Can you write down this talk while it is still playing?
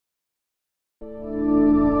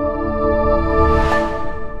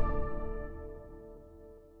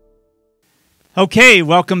Okay,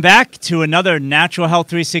 welcome back to another Natural Health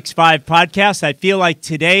 365 podcast. I feel like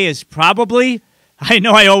today is probably, I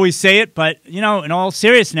know I always say it, but, in all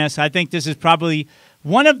seriousness, I think this is probably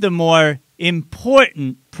one of the more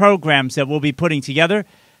important programs that we'll be putting together.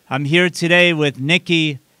 I'm here today with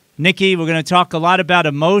Niki. Niki, we're going to talk a lot about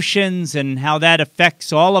emotions and how that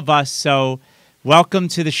affects all of us. So welcome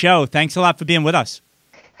to the show. Thanks a lot for being with us.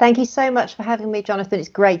 Thank you so much for having me, Jonathan. It's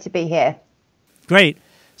great to be here. Great.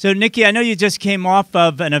 So, Niki, I know you just came off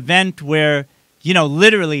of an event where,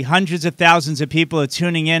 literally hundreds of thousands of people are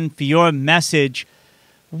tuning in for your message.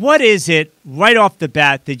 What is it right off the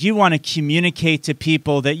bat that you want to communicate to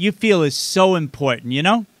people that you feel is so important,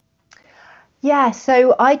 Yeah,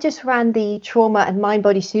 so I just ran the Trauma and Mind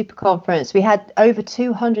Body Super Conference. We had over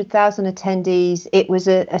 200,000 attendees. It was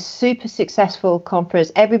a super successful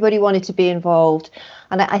conference. Everybody wanted to be involved.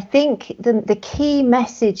 And I think the key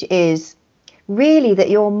message is really that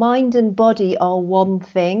your mind and body are one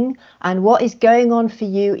thing, and what is going on for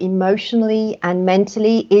you emotionally and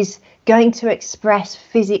mentally is going to express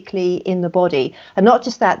physically in the body. And not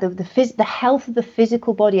just that, the health of the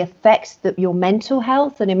physical body affects your mental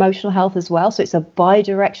health and emotional health as well. So it's a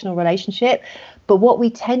bi-directional relationship. But what we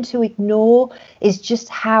tend to ignore is just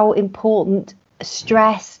how important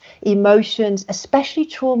stress, emotions, especially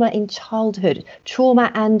trauma in childhood,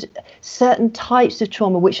 trauma and certain types of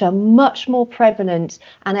trauma, which are much more prevalent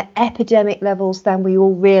and at epidemic levels than we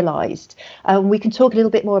all realized. We can talk a little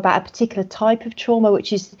bit more about a particular type of trauma,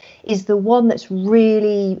 which is the one that's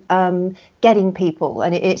really getting people,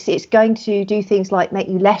 and it's going to do things like make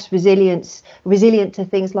you less resilient to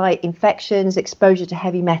things like infections, exposure to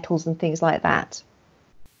heavy metals and things like that.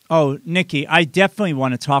 Oh, Niki, I definitely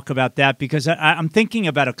want to talk about that because I'm thinking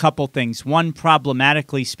about a couple things. One,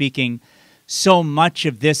 problematically speaking, so much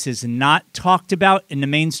of this is not talked about in the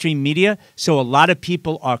mainstream media, so a lot of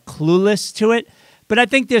people are clueless to it. But I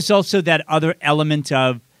think there's also that other element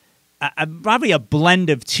of probably a blend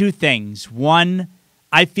of two things. One,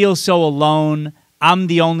 I feel so alone. I'm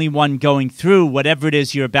the only one going through whatever it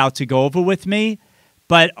is you're about to go over with me.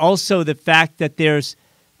 But also the fact that there's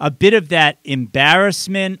a bit of that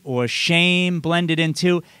embarrassment or shame blended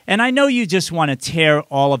into. And I know you just want to tear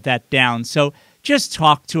all of that down. So just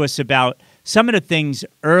talk to us about some of the things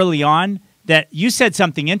early on that you said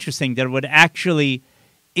something interesting that would actually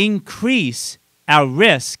increase our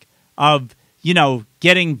risk of,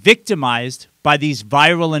 getting victimized by these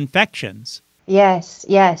viral infections. Yes.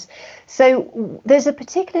 So there's a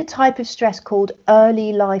particular type of stress called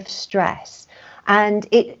early life stress. And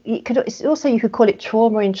you could call it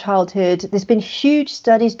trauma in childhood. There's been huge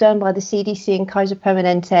studies done by the CDC and Kaiser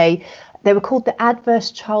Permanente. They were called the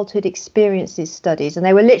Adverse Childhood Experiences Studies, and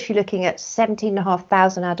they were literally looking at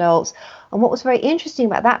 17,500 adults. And what was very interesting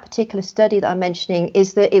about that particular study that I'm mentioning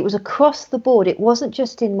is that it was across the board. It wasn't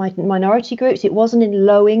just in minority groups. It wasn't in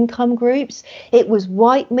low-income groups. It was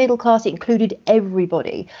white, middle class. It included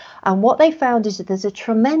everybody. And what they found is that there's a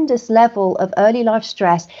tremendous level of early life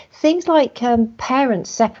stress, things like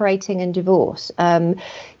parents separating and divorce,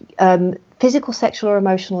 physical, sexual or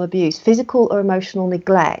emotional abuse, physical or emotional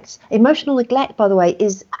neglect. Emotional neglect, by the way,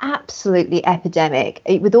 is absolutely epidemic.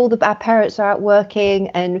 With all our parents are out working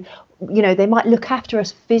and they might look after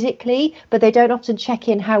us physically, but they don't often check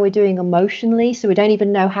in how we're doing emotionally. So we don't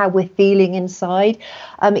even know how we're feeling inside.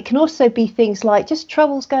 It can also be things like just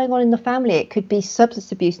troubles going on in the family. It could be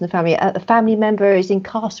substance abuse in the family. A family member is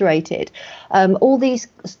incarcerated.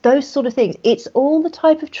 Those sort of things. It's all the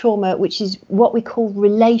type of trauma, which is what we call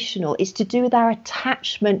relational. It's to do with our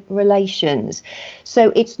attachment relations.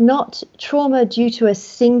 So it's not trauma due to a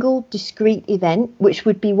single discrete event, which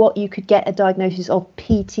would be what you could get a diagnosis of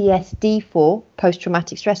PTSD for,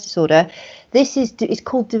 post-traumatic stress disorder. This is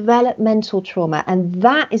called developmental trauma, and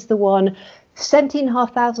that is the one.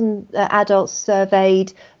 17,500 adults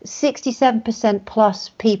surveyed, 67% plus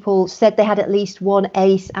people said they had at least one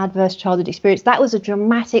ACE, adverse childhood experience. That was a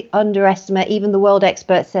dramatic underestimate. Even the world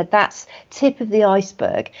experts said that's tip of the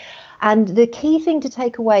iceberg. And the key thing to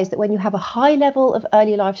take away is that when you have a high level of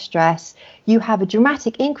early life stress, you have a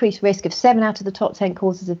dramatic increased risk of 7 out of the top 10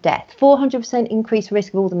 causes of death, 400% increased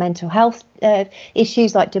risk of all the mental health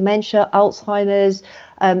issues like dementia, Alzheimer's,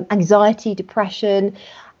 anxiety, depression,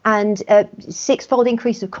 and 6-fold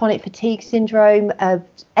increase of chronic fatigue syndrome,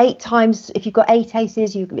 8 times, if you've got 8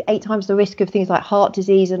 ACEs, you've got 8 times the risk of things like heart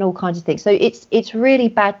disease and all kinds of things. So it's really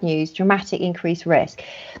bad news, dramatic increased risk.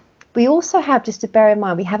 We also have, just to bear in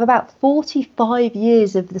mind, we have about 45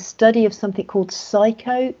 years of the study of something called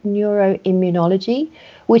psychoneuroimmunology,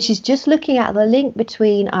 which is just looking at the link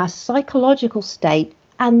between our psychological state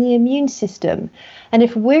and the immune system. And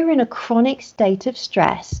if we're in a chronic state of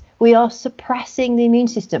stress, we are suppressing the immune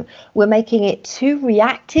system. We're making it too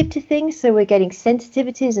reactive to things, so we're getting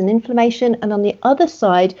sensitivities and inflammation. And on the other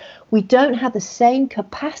side, we don't have the same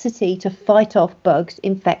capacity to fight off bugs,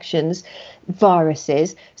 infections,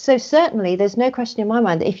 viruses. So certainly there's no question in my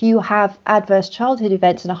mind that if you have adverse childhood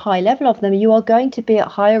events and a high level of them, you are going to be at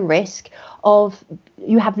higher risk of,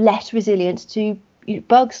 you have less resilience to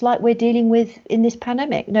bugs like we're dealing with in this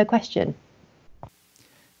pandemic, no question.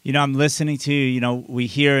 You know, I'm listening to, we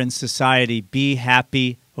hear in society, be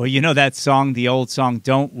happy, or that song, the old song,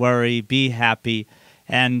 don't worry, be happy.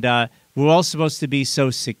 And we're all supposed to be so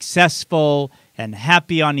successful and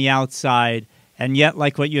happy on the outside. And yet,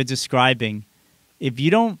 like what you're describing, if you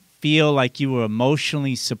don't feel like you were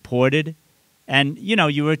emotionally supported and,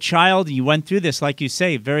 you were a child and you went through this, like you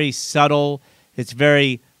say, very subtle, it's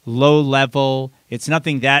very low level, it's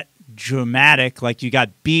nothing that dramatic, like you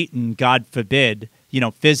got beaten, God forbid,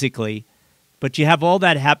 physically, but you have all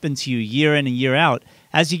that happen to you year in and year out.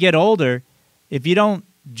 As you get older, if you don't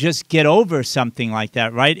just get over something like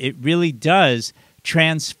that, right, it really does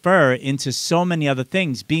transfer into so many other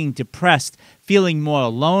things, being depressed, feeling more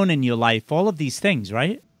alone in your life, all of these things,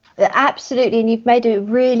 right? Absolutely, and you've made a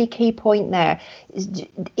really key point there.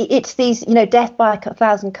 It's these, death by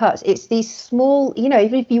 1,000 cuts. It's these small,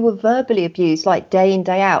 even if you were verbally abused, like day in,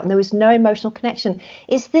 day out, and there was no emotional connection,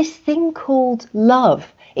 it's this thing called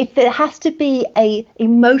love. If there has to be a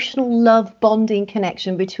emotional love bonding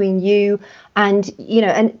connection between you and,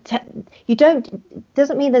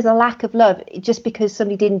 doesn't mean there's a lack of love just because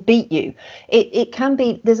somebody didn't beat you. It can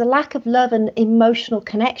be, there's a lack of love and emotional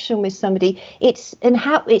connection with somebody. It's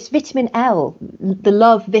vitamin L, the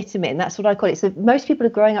love vitamin. That's what I call it. So most people are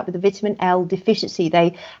growing up with a vitamin L deficiency.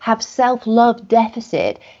 They have self-love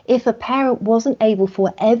deficit. If a parent wasn't able, for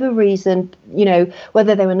whatever reason,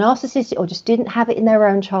 whether they were narcissistic or just didn't have it in their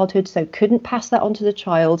own childhood, so couldn't pass that on to the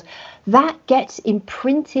child, that gets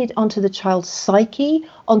imprinted onto the child's psyche,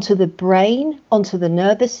 onto the brain, onto the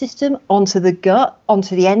nervous system, onto the gut,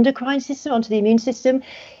 onto the endocrine system, onto the immune system.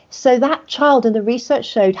 So that child, and the research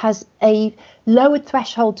showed, has a lowered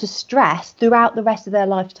threshold to stress throughout the rest of their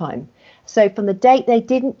lifetime. So from the date they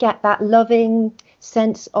didn't get that loving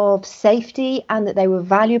sense of safety and that they were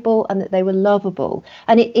valuable and that they were lovable.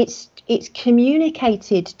 And it's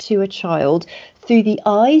communicated to a child through the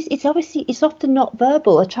eyes. It's often not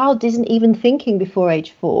verbal. A child isn't even thinking before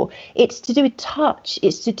age 4. It's to do with touch.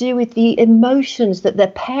 It's to do with the emotions that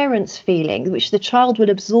their parents feeling, which the child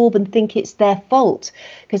will absorb and think it's their fault,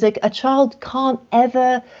 because a child can't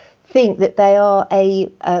ever think that they are a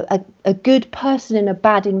good person in a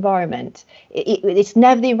bad environment. It's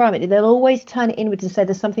never the environment. They'll always turn it inwards and say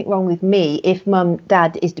there's something wrong with me. If mum,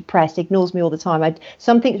 dad is depressed, ignores me all the time,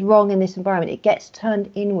 something's wrong in this environment. It gets turned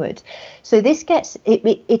inward. So this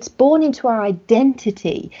it's born into our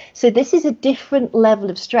identity. So this is a different level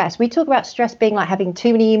of stress. We talk about stress being like having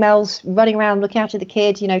too many emails, running around looking after the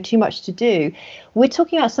kids, too much to do. We're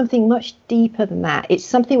talking about something much deeper than that. It's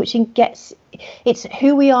something which it's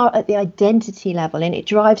who we are at the identity level, and it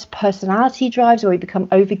drives personality drives, where we become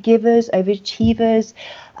overgivers, overachievers.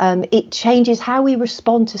 It changes how we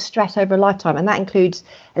respond to stress over a lifetime, and that includes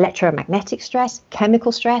electromagnetic stress,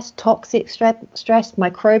 chemical stress, toxic stress,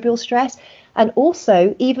 microbial stress, and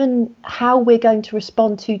also even how we're going to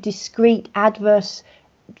respond to discrete adverse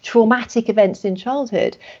traumatic events in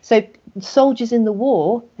childhood. So soldiers in the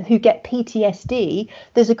war who get PTSD,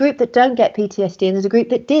 there's a group that don't get PTSD and there's a group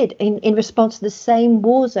that did in response to the same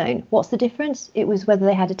war zone. What's the difference? It was whether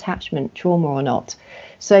they had attachment trauma or not.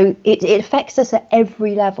 So it affects us at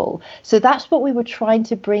every level. So that's what we were trying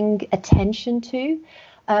to bring attention to,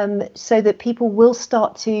 so that people will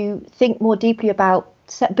start to think more deeply about,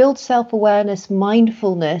 build self-awareness,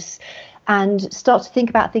 mindfulness, and start to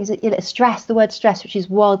think about things that, stress, the word stress, which is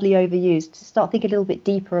wildly overused, to start thinking a little bit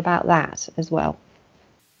deeper about that as well.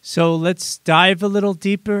 So let's dive a little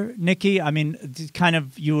deeper, Niki. I mean, kind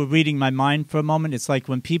of, you were reading my mind for a moment. It's like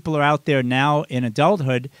when people are out there now in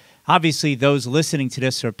adulthood, obviously those listening to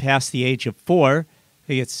this are past the age of 4. I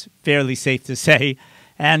think it's fairly safe to say.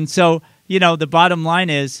 And so, the bottom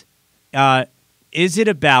line is it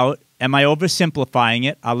about, am I oversimplifying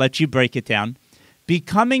it? I'll let you break it down.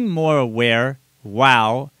 Becoming more aware,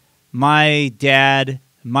 wow, my dad,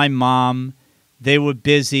 my mom, they were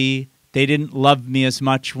busy. They didn't love me as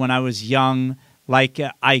much when I was young, like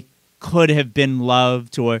I could have been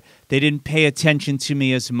loved, or they didn't pay attention to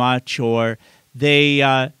me as much, or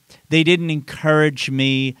they they didn't encourage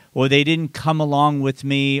me, or they didn't come along with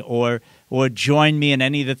me, or join me in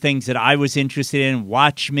any of the things that I was interested in,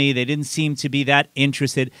 watch me. They didn't seem to be that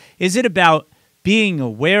interested. Is it about being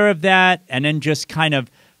aware of that and then just kind of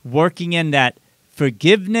working in that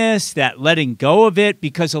forgiveness, that letting go of it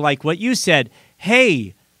because of like what you said,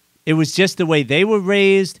 hey, it was just the way they were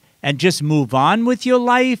raised, and just move on with your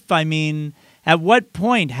life? I mean, at what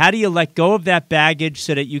point, how do you let go of that baggage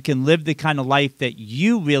so that you can live the kind of life that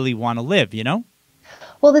you really want to live, you know?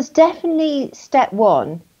 Well, there's definitely step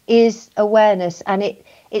one is awareness, and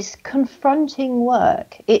it's confronting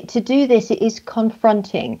work. To do this, it is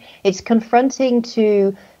confronting. It's confronting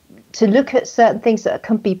to look at certain things that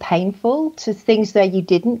can be painful, to things that you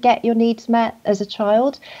didn't get your needs met as a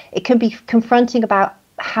child. It can be confronting about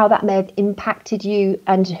how that may have impacted you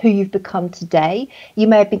and who you've become today. You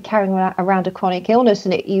may have been carrying around a chronic illness,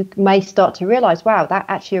 and you may start to realize, wow, that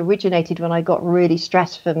actually originated when I got really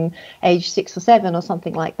stressed from age 6 or 7 or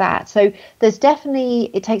something like that. So there's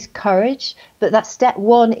definitely, it takes courage, but that step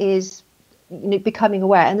one is becoming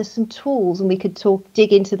aware. And there's some tools, and we could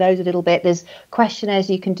dig into those a little bit. There's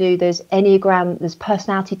questionnaires you can do, there's Enneagram, there's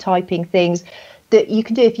personality typing things that you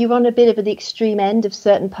can do. If you're on a bit of the extreme end of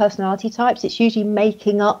certain personality types, it's usually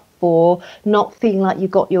making up for not feeling like you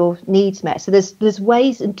got your needs met. So there's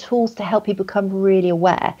ways and tools to help you become really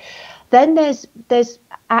aware. Then there's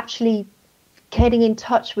actually getting in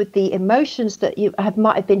touch with the emotions that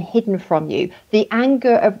might have been hidden from you, the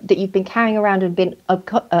anger that you've been carrying around and been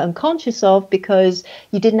unconscious of because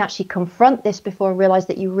you didn't actually confront this before and realize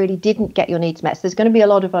that you really didn't get your needs met. So there's going to be a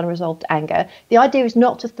lot of unresolved anger. The idea is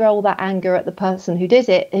not to throw all that anger at the person who did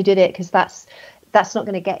it, because that's not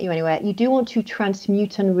going to get you anywhere. You do want to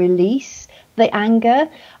transmute and release the anger,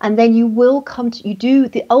 and then you will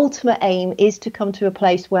the ultimate aim is to come to a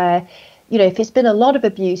place where, if it's been a lot of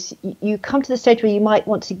abuse, you come to the stage where you might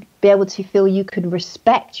want to be able to feel you can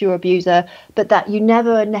respect your abuser, but that you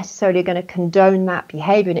never are necessarily going to condone that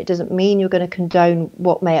behavior. And it doesn't mean you're going to condone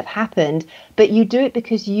what may have happened, but you do it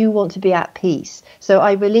because you want to be at peace. So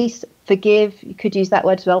I release, forgive, you could use that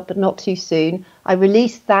word as well, but not too soon. I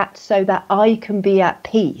release that so that I can be at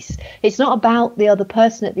peace. It's not about the other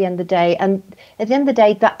person at the end of the day. And at the end of the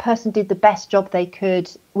day, that person did the best job they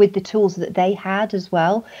could with the tools that they had as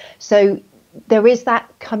well. So there is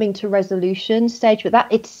that coming to resolution stage, but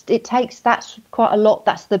that's quite a lot.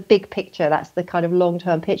 That's the big picture. That's the kind of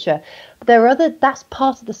long-term picture. But that's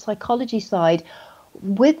part of the psychology side.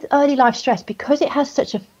 With early life stress, because it has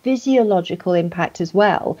such a physiological impact as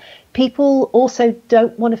well, people also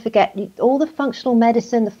don't want to forget all the functional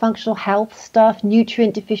medicine, the functional health stuff,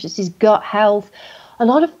 nutrient deficiencies, gut health. A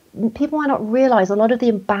lot of people might not realize a lot of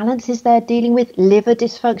the imbalances they're dealing with, liver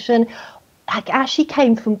dysfunction, actually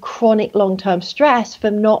came from chronic long-term stress,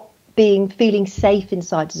 from not feeling safe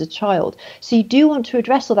inside as a child. So you do want to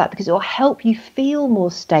address all that because it will help you feel more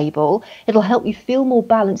stable. It'll help you feel more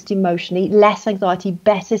balanced emotionally, less anxiety,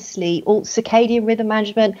 better sleep, all circadian rhythm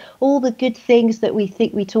management, all the good things that we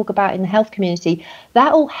talk about in the health community.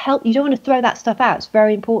 That will help. You don't want to throw that stuff out. It's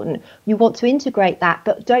very important. You want to integrate that,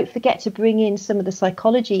 but don't forget to bring in some of the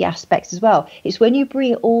psychology aspects as well. It's when you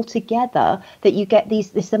bring it all together that you get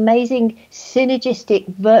this amazing synergistic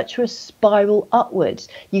virtuous spiral upwards.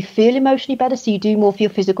 You feel emotionally better, so you do more for your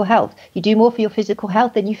physical health. You do more for your physical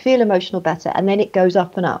health, then you feel emotional better, and then it goes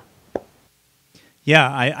up and up. Yeah,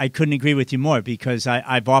 I couldn't agree with you more, because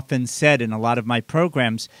I've often said in a lot of my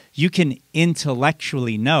programs, you can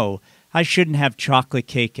intellectually know I shouldn't have chocolate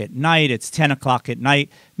cake at night. It's 10 o'clock at night.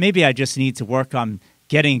 Maybe I just need to work on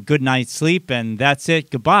getting a good night's sleep, and that's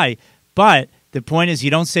it. Goodbye. But the point is,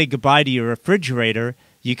 you don't say goodbye to your refrigerator.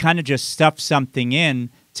 You kind of just stuff something in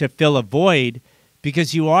to fill a void,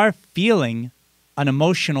 because you are feeling an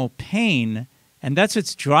emotional pain, and that's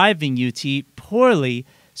what's driving you to eat poorly.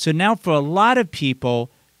 So now for a lot of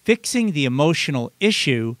people, fixing the emotional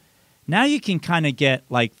issue, now you can kind of get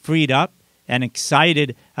like freed up and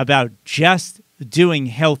excited about just doing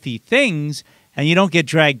healthy things, and you don't get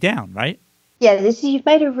dragged down, right? Yeah, you've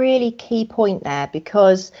made a really key point there,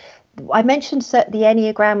 because I mentioned the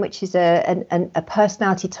Enneagram, which is a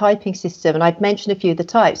personality typing system, and I've mentioned a few of the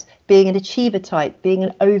types: being an achiever type, being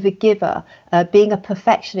an overgiver, being a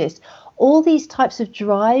perfectionist. All these types of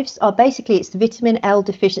drives are basically, it's the vitamin L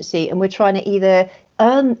deficiency, and we're trying to either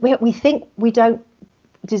we think we don't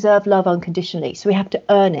deserve love unconditionally, so we have to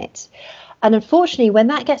earn it. And unfortunately, when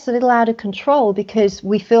that gets a little out of control, because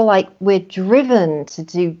we feel like we're driven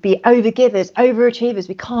to be overgivers, overachievers,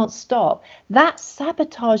 we can't stop, that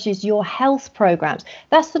sabotages your health programs.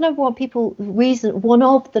 That's the number one reason, one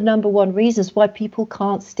of the number one reasons why people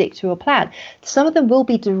can't stick to a plan. Some of them will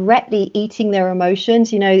be directly eating their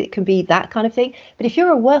emotions, it can be that kind of thing. But if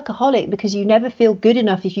you're a workaholic because you never feel good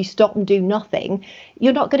enough if you stop and do nothing,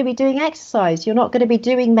 you're not going to be doing exercise, you're not going to be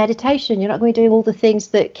doing meditation, you're not going to be doing all the things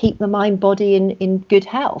that keep the mind, body in good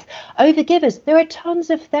health. Overgivers, there are tons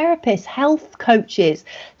of therapists, health coaches,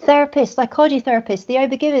 therapists, psychology therapists. The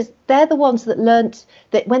overgivers, they're the ones that learnt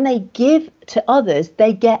that when they give to others,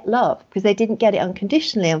 they get love because they didn't get it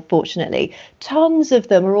unconditionally, unfortunately. Tons of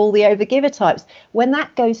them are all the overgiver types. When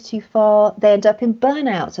that goes too far, they end up in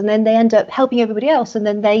burnout, and then they end up helping everybody else, and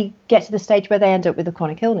then they get to the stage where they end up with a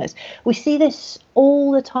chronic illness. We see this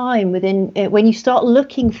all the time when you start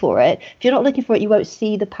looking for it. If you're not looking for it, you won't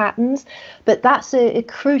see the patterns. But that's a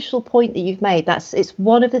crucial point that you've made. It's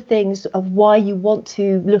one of the things of why you want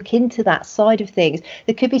to look into that side of things.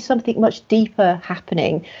 There could be something much deeper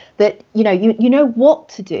happening that you know what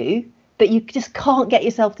to do, but you just can't get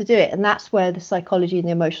yourself to do it. And that's where the psychology and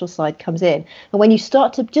the emotional side comes in. And when you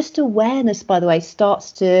start to, just awareness, by the way,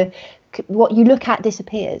 starts to, what you look at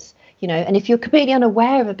disappears, and if you're completely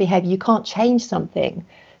unaware of a behavior, you can't change something.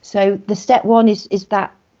 So the step one is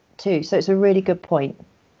that too. So it's a really good point.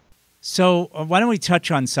 So why don't we touch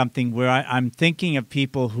on something where I'm thinking of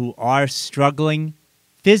people who are struggling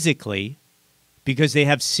physically because they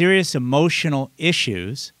have serious emotional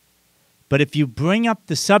issues. But if you bring up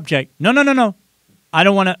the subject, no, I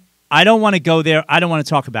don't want to go there. I don't want to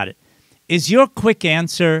talk about it. Is your quick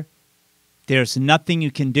answer, there's nothing you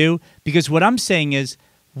can do? Because what I'm saying is,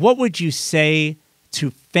 what would you say to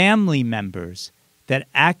family members that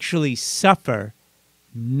actually suffer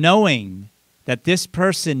knowing that this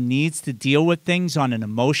person needs to deal with things on an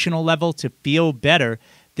emotional level to feel better?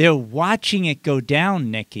 They're watching it go down,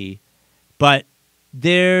 Niki, but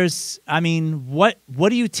what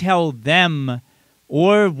do you tell them,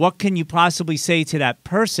 or what can you possibly say to that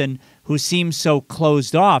person who seems so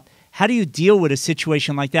closed off? How do you deal with a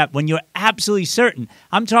situation like that when you're absolutely certain?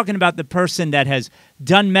 I'm talking about the person that has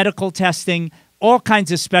done medical testing, all kinds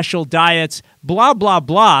of special diets, blah, blah,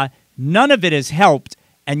 blah. None of it has helped,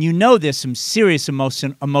 and there's some serious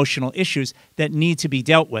emotional issues that need to be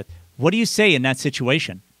dealt with. What do you say in that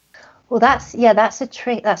situation? Well, that's a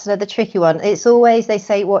trick. That's another tricky one. It's always, they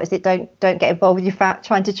say, what is it? Don't get involved with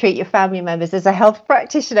trying to treat your family members. As a health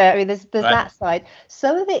practitioner, I mean, there's right. That side.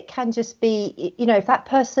 Some of it can just be, if that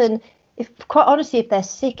person, quite honestly, if they're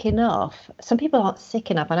sick enough, some people aren't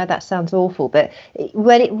sick enough. I know that sounds awful, but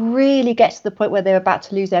when it really gets to the point where they're about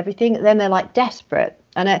to lose everything, then they're like desperate.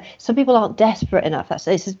 And some people aren't desperate enough.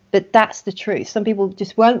 But that's the truth. Some people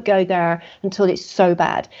just won't go there until it's so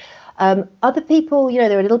bad. Other people,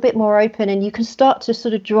 they're a little bit more open, and you can start to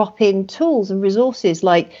sort of drop in tools and resources,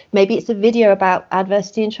 like maybe it's a video about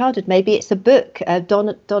adversity in childhood. Maybe it's a book.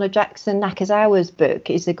 Donna Jackson Nakazawa's book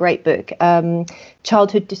is a great book.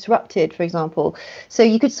 Childhood Disrupted, for example. So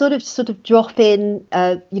you could sort of drop in,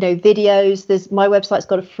 videos. My website's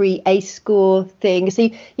got a free ACE score thing. So,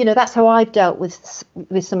 that's how I've dealt with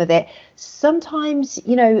some of it. Sometimes,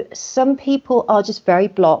 some people are just very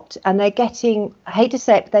blocked, and they're getting, I hate to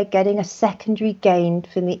say it, but they're getting a secondary gain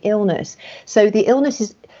from the illness. So the illness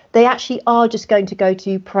is, they actually are just going to go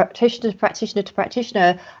to practitioner to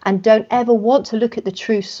practitioner and don't ever want to look at the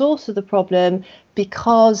true source of the problem,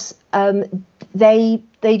 because they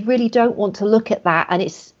really don't want to look at that, and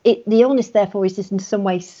the illness therefore is just in some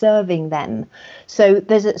way serving them. So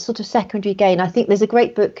there's a sort of secondary gain. I think there's a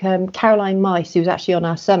great book, Caroline Mice, who's actually on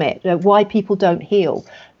our summit, Why People Don't Heal.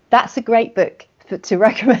 That's a great book to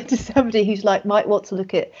recommend to somebody who's might want to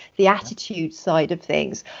look at the attitude side of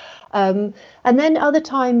things. And then other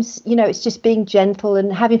times, it's just being gentle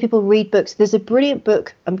and having people read books. There's a brilliant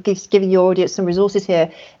book. I'm giving your audience some resources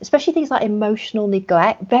here, especially things like emotional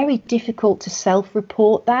neglect. Very difficult to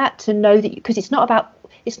self-report that, to know that, because it's not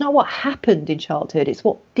what happened in childhood, it's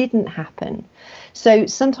what didn't happen. So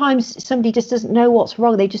sometimes somebody just doesn't know what's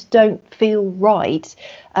wrong. They just don't feel right.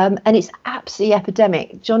 And it's absolutely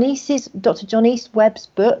epidemic. Dr. John East Webb's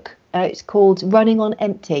book, it's called Running on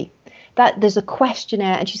Empty. that there's a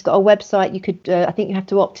questionnaire, and she's got a website. You could, I think you have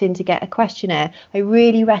to opt in to get a questionnaire. I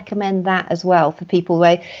really recommend that as well for people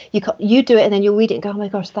where you do it and then you'll read it and go, oh my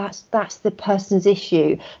gosh, that's the person's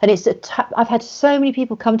issue. And I've had so many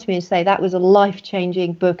people come to me and say that was a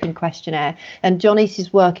life-changing book and questionnaire. And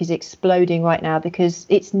Johnny's work is exploding right now because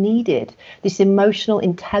it's needed. This emotional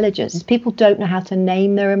intelligence. People don't know how to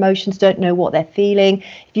name their emotions, don't know what they're feeling.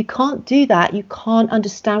 If you can't do that, you can't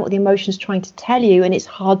understand what the emotion's trying to tell you, and it's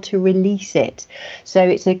hard to release it. So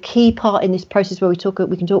it's a key part in this process where we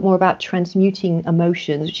can talk more about transmuting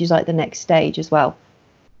emotions, which is like the next stage as well.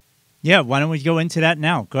 Yeah, why don't we go into that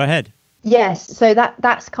now? Go ahead. Yes, so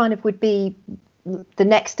that's kind of would be the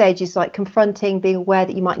next stage, is like confronting, being aware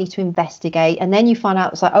that you might need to investigate, and then you find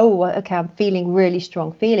out it's like, oh, okay, I'm feeling really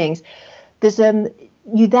strong feelings. There's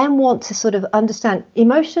you then want to sort of understand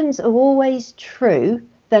emotions are always true.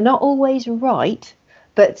 They're not always right,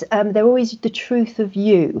 but they're always the truth of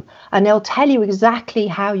you, and they'll tell you exactly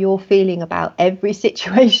how you're feeling about every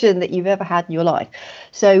situation that you've ever had in your life.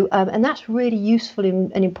 So, and that's really useful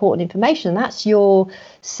and important information. That's your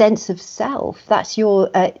sense of self. That's your,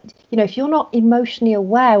 if you're not emotionally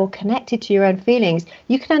aware or connected to your own feelings,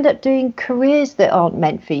 you can end up doing careers that aren't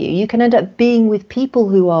meant for you. You can end up being with people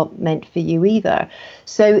who aren't meant for you either.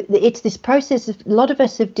 So it's this process of, a lot of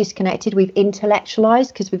us have disconnected. We've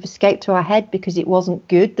intellectualized because we've escaped to our head because it wasn't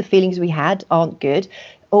good. The feelings we had aren't good.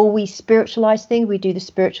 Or we spiritualize things. We do the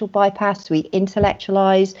spiritual bypass. We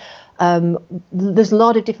intellectualize. There's a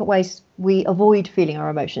lot of different ways we avoid feeling our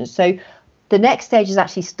emotions. So the next stage is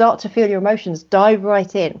actually start to feel your emotions, dive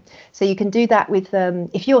right in. So you can do that with,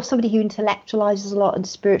 if you're somebody who intellectualizes a lot and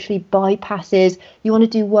spiritually bypasses, you want to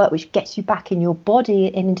do work which gets you back in your body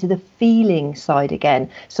and into the feeling side again.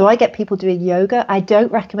 So I get people doing yoga. I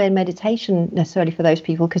don't recommend meditation necessarily for those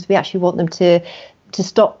people because we actually want them to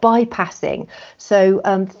stop bypassing. So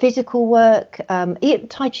physical work,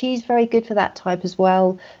 Tai Chi is very good for that type as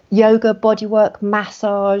well. Yoga, body work,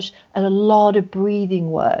 massage, and a lot of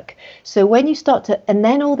breathing work. So when you start to, and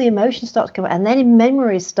then all the emotions start to come out, and then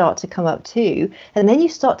memories start to come up too, and then you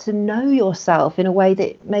start to know yourself in a way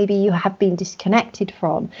that maybe you have been disconnected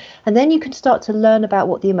from. And then you can start to learn about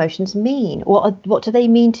what the emotions mean. What do they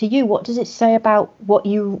mean to you? What does it say about what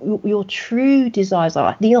your true desires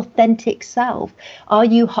are, the authentic self? Are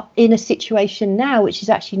you in a situation now which is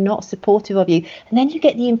actually not supportive of you? And then you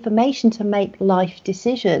get the information to make life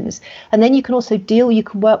decisions. And then you can also you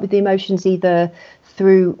can work with the emotions either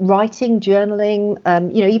through writing, journaling,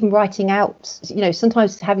 even writing out,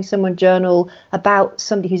 sometimes having someone journal about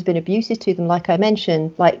somebody who's been abusive to them, like I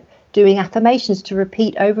mentioned, like doing affirmations to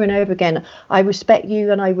repeat over and over again. I respect you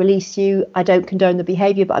and I release you. I don't condone the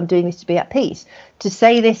behavior, but I'm doing this to be at peace. To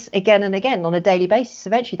say this again and again on a daily basis,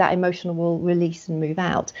 eventually that emotion will release and move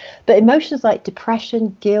out. But emotions like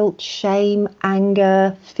depression, guilt, shame,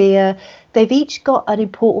 anger, fear, they've each got an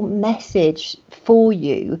important message for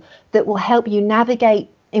you that will help you navigate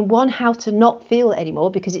in one, how to not feel it anymore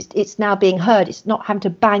because it's now being heard. It's not having to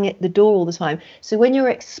bang at the door all the time. So when you're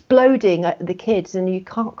exploding at the kids and you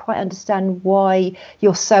can't quite understand why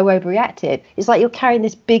you're so overreactive, it's like you're carrying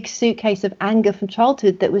this big suitcase of anger from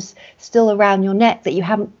childhood that was still around your neck that you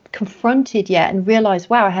haven't confronted yet and realized,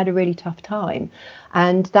 wow, I had a really tough time.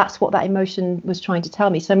 And that's what that emotion was trying to tell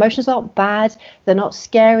me. So emotions aren't bad. They're not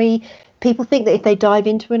scary. People think that if they dive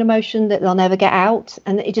into an emotion that they'll never get out.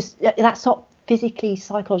 And that's not physically,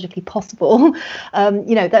 psychologically possible.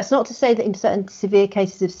 That's not to say that in certain severe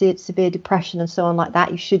cases of severe depression and so on like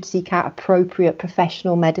that, you should seek out appropriate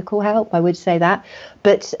professional medical help. I would say that.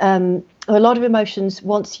 But a lot of emotions,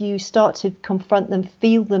 once you start to confront them,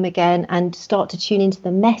 feel them again, and start to tune into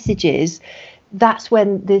the messages, that's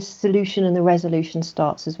when the solution and the resolution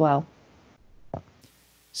starts as well.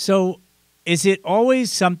 So is it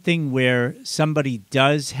always something where somebody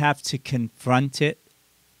does have to confront it?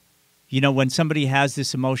 When somebody has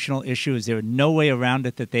this emotional issue, is there no way around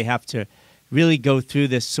it that they have to really go through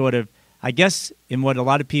this sort of, I guess, in what a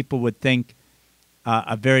lot of people would think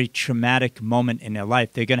a very traumatic moment in their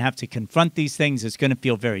life? They're going to have to confront these things. It's going to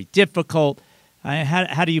feel very difficult.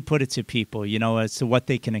 How do you put it to people, as to what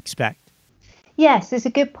they can expect? Yes, it's a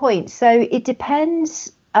good point. So it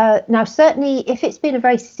depends. Now, certainly, if it's been a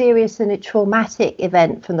very serious and a traumatic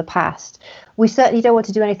event from the past, we certainly don't want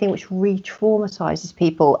to do anything which re-traumatizes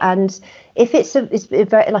people. And if it's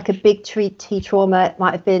very, like a big T trauma, it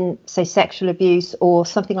might have been, say, sexual abuse or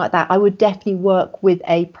something like that, I would definitely work with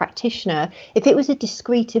a practitioner. If it was a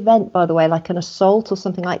discrete event, by the way, like an assault or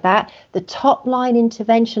something like that, the top line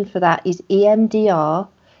intervention for that is EMDR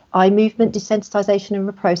eye movement desensitization and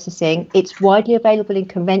reprocessing. It's widely available in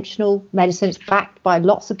conventional medicine. It's backed by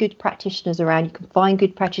lots of good practitioners around. You can find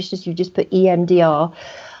good practitioners. You just put EMDR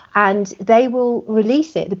and they will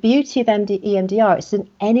release it. The beauty of EMDR, it's an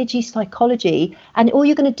energy psychology, and all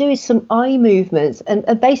you're going to do is some eye movements,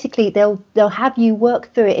 and basically they'll have you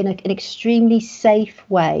work through it in an extremely safe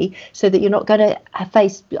way, so that you're not going to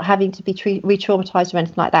face having to be re-traumatized or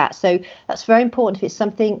anything like that. So that's very important. If it's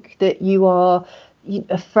something that you are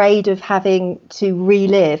afraid of having to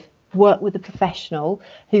relive, work with a professional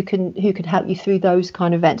who can help you through those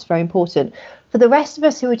kind of events. Very important. For the rest of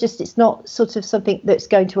us who are just, it's not sort of something that's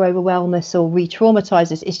going to overwhelm us or re-traumatize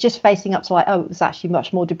us. It's just facing up to like, oh, it was actually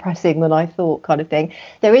much more depressing than I thought, kind of thing.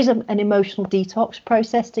 There is an emotional detox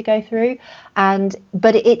process to go through,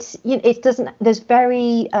 but it doesn't. There's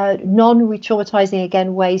very non-re-traumatizing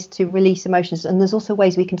again ways to release emotions, and there's also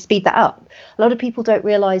ways we can speed that up. A lot of people don't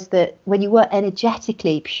realize that when you work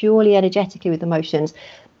purely energetically with emotions,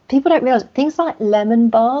 people don't realize things like lemon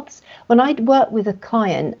baths. When I work with a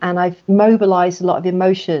client and I've mobilized a lot of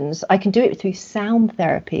emotions, I can do it through sound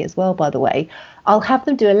therapy as well, by the way. I'll have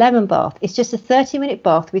them do a lemon bath. It's just a 30-minute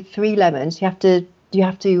bath with 3 lemons. You have to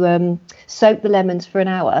soak the lemons for an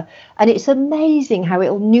hour. And it's amazing how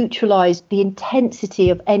it'll neutralize the intensity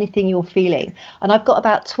of anything you're feeling. And I've got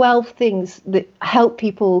about 12 things that help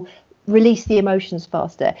people release the emotions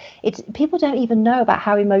faster. People don't even know about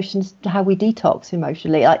how we detox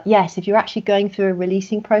emotionally. Like, yes, if you're actually going through a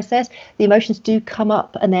releasing process, the emotions do come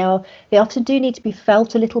up, and they often do need to be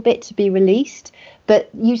felt a little bit to be released. But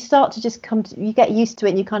you start to you get used to it,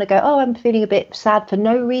 and you kind of go, oh, I'm feeling a bit sad for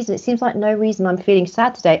no reason. It seems like no reason I'm feeling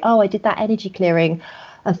sad today. Oh, I did that energy clearing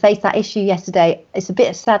and faced that issue yesterday. It's a bit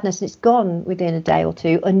of sadness, and it's gone within a day or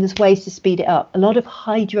two. And there's ways to speed it up. A lot of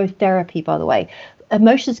hydrotherapy, by the way.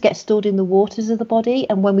 Emotions get stored in the waters of the body,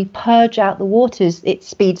 and when we purge out the waters, it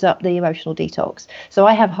speeds up the emotional detox. So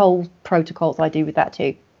I have whole protocols I do with that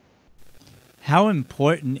too. How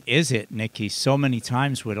important is it, Niki, so many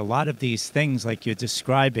times with a lot of these things like you're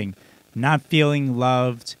describing, not feeling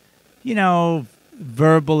loved,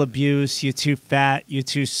 verbal abuse, you're too fat, you're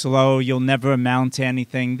too slow, you'll never amount to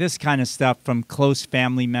anything, this kind of stuff from close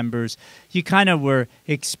family members. You kind of were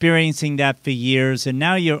experiencing that for years, and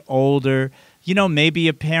now you're older. Maybe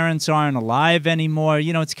your parents aren't alive anymore.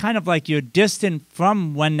 It's kind of like you're distant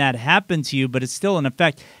from when that happened to you, but it's still in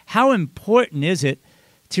effect. How important is it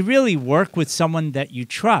to really work with someone that you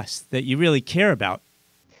trust, that you really care about?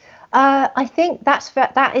 I think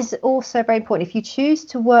that is also very important. If you choose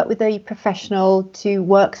to work with a professional to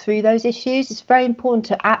work through those issues, it's very important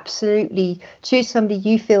to absolutely choose somebody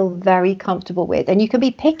you feel very comfortable with. And you can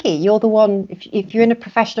be picky. You're the one, if you're in a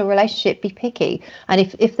professional relationship, be picky. And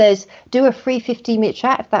if do a free 15-minute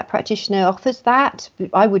chat, if that practitioner offers that.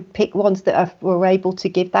 I would pick ones that were able to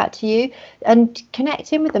give that to you, and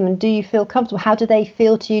connect in with them. And do you feel comfortable? How do they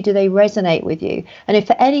feel to you? Do they resonate with you? And if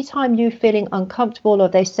at any time you're feeling uncomfortable, or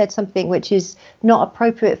they said something which is not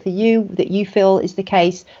appropriate for you, that you feel is the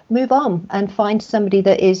case, move on and find somebody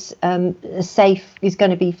that is safe, is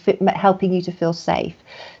going to be helping you to feel safe.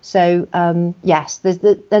 So yes,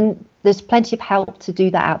 there's plenty of help to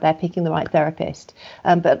do that out there, picking the right therapist.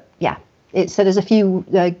 But yeah, so there's a few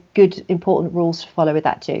good important rules to follow with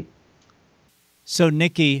that too. So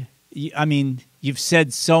Niki, you've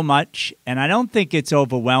said so much, and I don't think it's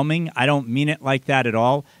overwhelming. I don't mean it like that at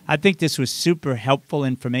all. I think this was super helpful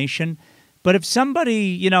information. But if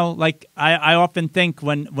somebody, like I often think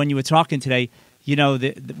when you were talking today,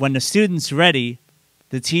 when the student's ready,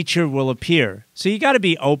 the teacher will appear. So you got to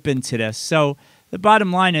be open to this. So the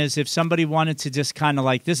bottom line is, if somebody wanted to just kind of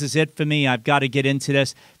like, this is it for me, I've got to get into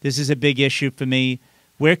this, this is a big issue for me,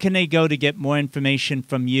 where can they go to get more information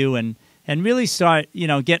from you and really start, getting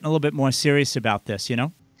a little bit more serious about this,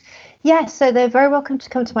 Yeah, so they're very welcome to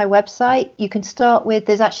come to my website. You can start with,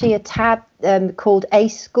 there's actually a tab called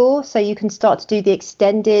ACE score. So you can start to do the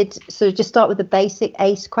extended, just start with the basic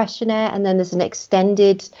ACE questionnaire, and then there's an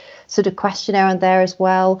extended sort of questionnaire on there as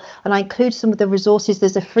well. And I include some of the resources.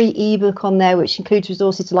 There's a free ebook on there, which includes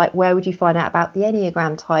resources like where would you find out about the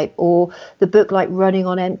Enneagram type, or the book like Running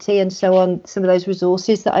on Empty, and so on. Some of those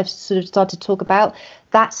resources that I've sort of started to talk about,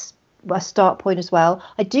 that's a start point as well.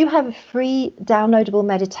 I do have a free downloadable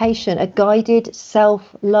meditation, a guided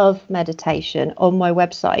self-love meditation on my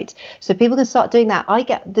website, so people can start doing that. I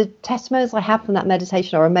get the testimonials I have from that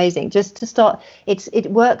meditation are amazing. Just to start, it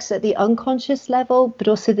works at the unconscious level, but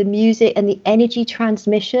also the music and the energy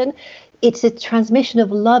transmission. It's a transmission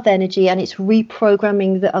of love energy, and it's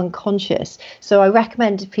reprogramming the unconscious. So I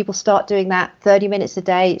recommend people start doing that 30 minutes a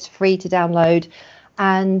day. It's free to download.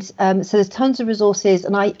 And so there's tons of resources,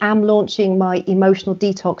 and I am launching my emotional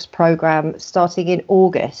detox program starting in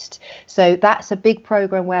August. So that's a big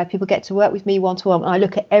program where people get to work with me one-to-one, and I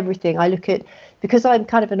look at everything. I look at, because I'm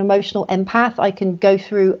kind of an emotional empath, I can go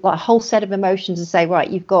through like a whole set of emotions and say, right,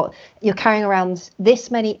 you're carrying around this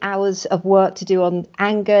many hours of work to do on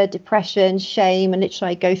anger, depression, shame, and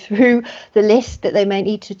literally I go through the list that they may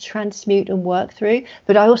need to transmute and work through.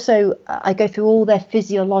 But I go through all their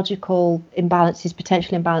physiological imbalances,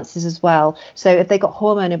 potential imbalances as well. So if they got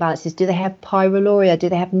hormone imbalances, do they have pyroluria? Do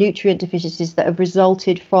they have nutrient deficiencies that have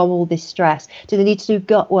resulted from all this stress? Do they need to do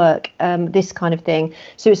gut work? This kind of thing.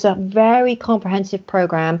 So it's a very comprehensive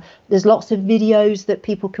program. There's lots of videos that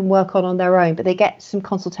people can work on their own, but they get some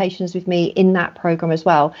consultations with me in that program as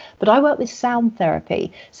well. But I work with sound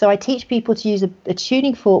therapy. So I teach people to use a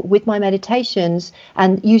tuning fork with my meditations,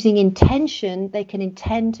 and using intention, they can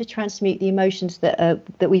intend to transmute the emotions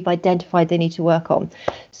that we've identified they need to work on.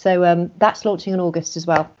 So that's launching in August as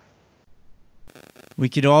well. We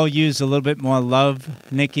could all use a little bit more love,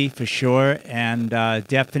 Niki, for sure, and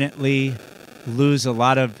definitely lose a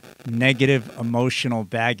lot of negative emotional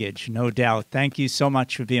baggage, no doubt. Thank you so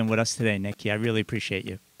much for being with us today, Niki. I really appreciate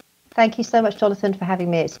you. Thank you so much, Jonathan, for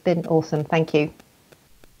having me. It's been awesome. Thank you.